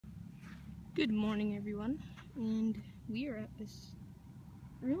Good morning, everyone, and we are at this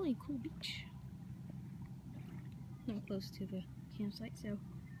really cool beach. Not close to the campsite, so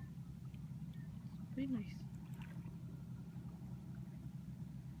it's pretty nice.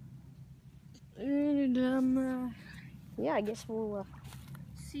 And yeah, I guess we'll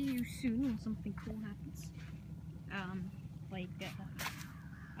see you soon when something cool happens. Like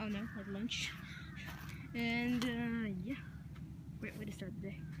I don't know, like lunch. And yeah, great way to start the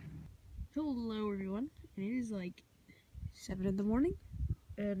day. Hello, everyone, and it is like 7 in the morning,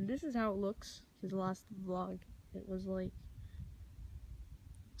 and this is how it looks. His last vlog, it was like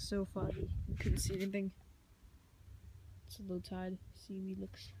so foggy, you couldn't see anything. It's a low tide. Seaweed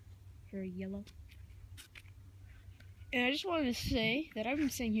looks very yellow. And I just wanted to say that I've been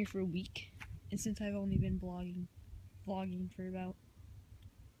staying here for a week, and since I've only been vlogging for about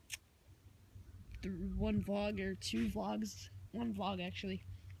one vlog or two vlogs, one vlog actually,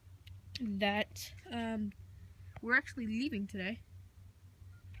 that we're actually leaving today.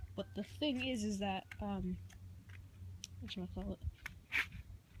 But the thing is that what should I call it?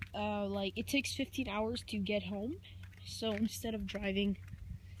 Like it takes 15 hours to get home, so instead of driving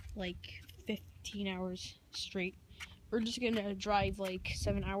like 15 hours straight, we're just gonna drive like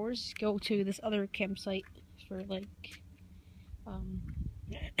 7 hours, go to this other campsite for like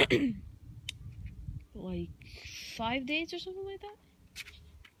like 5 days or something like that.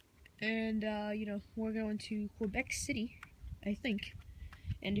 And you know, we're going to Quebec City, I think.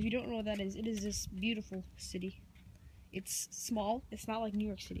 And if you don't know what that is, it is this beautiful city. It's small. It's not like New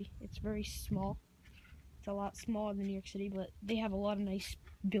York City. It's very small. It's a lot smaller than New York City, but they have a lot of nice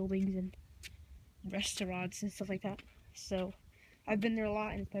buildings and restaurants and stuff like that. So I've been there a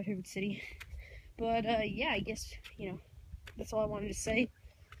lot, and it's my favorite city. But yeah, I guess, you know, that's all I wanted to say.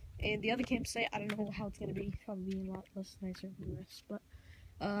 And the other campsite, I don't know how it's gonna be. Probably a lot less nicer than this. But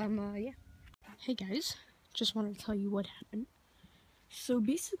yeah. Hey guys, just wanted to tell you what happened. So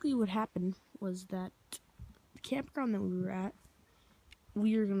basically, what happened was that the campground that we were at,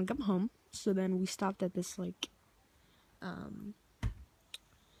 we were gonna come home. So then we stopped at this like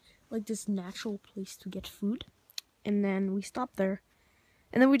this natural place to get food, and then we stopped there,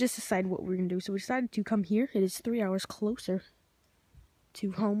 and then we just decided what we were gonna do. So we decided to come here. It is 3 hours closer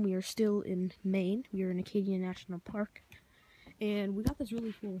to home. We are still in Maine. We are in Acadian National Park, and we got this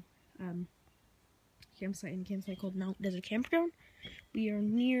really cool campsite called Mount Desert Campground. We are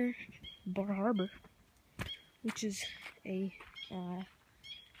near Bar Harbor, which is Bar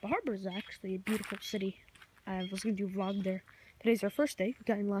Harbor is actually a beautiful city. I was gonna do a vlog there. Today's our first day. We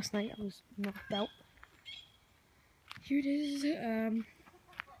got in last night. I was knocked out. Here it is.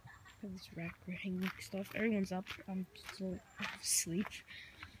 This rack hanging stuff. Everyone's up. I'm still asleep.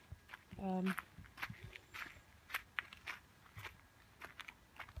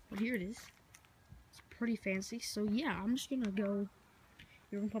 But here it is. It's pretty fancy. So yeah, I'm just gonna go.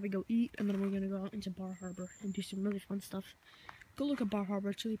 We're gonna probably go eat, and then we're gonna go out into Bar Harbor and do some really fun stuff. Go look at Bar Harbor.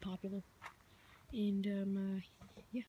 It's really popular. And